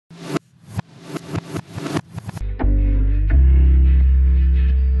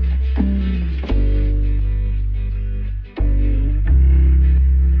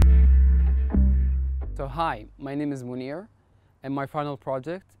Hi, my name is Muneer, and my final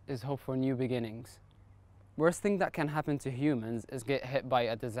project is Hope for New Beginnings. Worst thing that can happen to humans is get hit by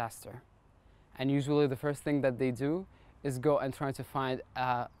a disaster. And usually the first thing that they do is go and try to find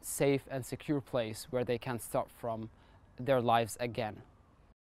a safe and secure place where they can start from their lives again.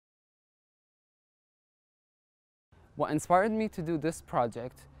 What inspired me to do this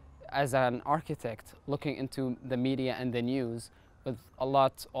project as an architect looking into the media and the news with a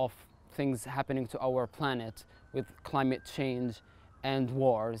lot of things happening to our planet with climate change and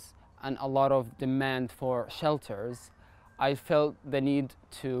wars and a lot of demand for shelters, I felt the need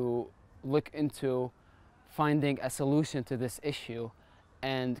to look into finding a solution to this issue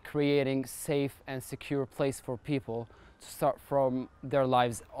and creating safe and secure place for people to start from their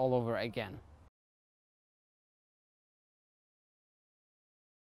lives all over again.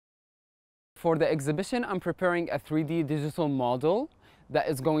 For the exhibition, I'm preparing a 3D digital model that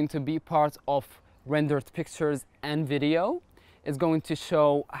is going to be part of rendered pictures and video. It's going to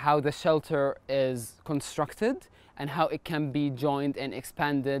show how the shelter is constructed and how it can be joined and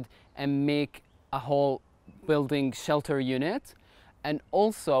expanded and make a whole building shelter unit. And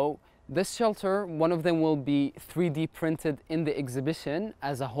also, this shelter, one of them will be 3D printed in the exhibition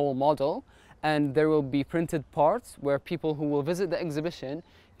as a whole model, and there will be printed parts where people who will visit the exhibition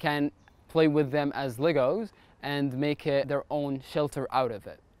can play with them as Legos and make it their own shelter out of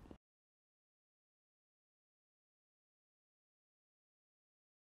it.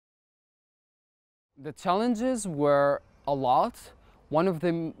 The challenges were a lot. One of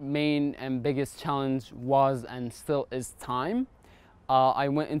the main and biggest challenge was and still is time. I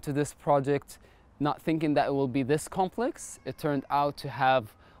went into this project not thinking that it will be this complex. It turned out to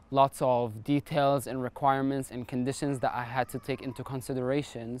have lots of details and requirements and conditions that I had to take into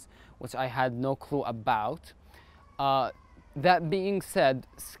considerations, which I had no clue about. That being said,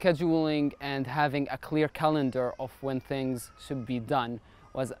 scheduling and having a clear calendar of when things should be done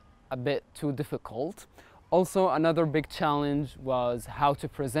was a bit too difficult. Also, another big challenge was how to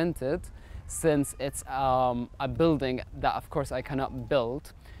present it, since it's a building that of course I cannot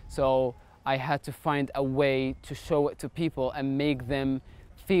build. So I had to find a way to show it to people and make them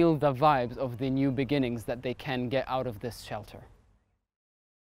feel the vibes of the new beginnings that they can get out of this shelter.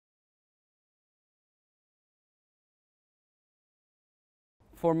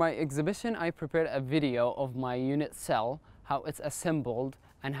 For my exhibition, I prepared a video of my unit cell, how it's assembled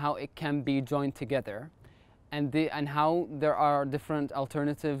and how it can be joined together, and how there are different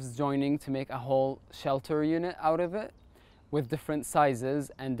alternatives joining to make a whole shelter unit out of it with different sizes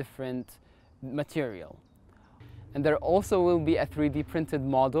and different material. And there also will be a 3D printed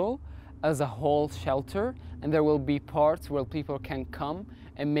model as a whole shelter, and there will be parts where people can come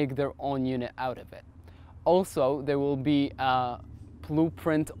and make their own unit out of it. Also, there will be a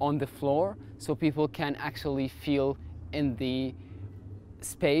blueprint on the floor so people can actually feel in the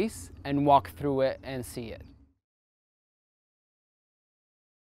space and walk through it and see it.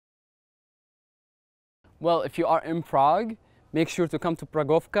 Well, if you are in Prague, make sure to come to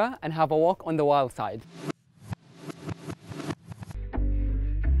Pragovka and have a walk on the wild side.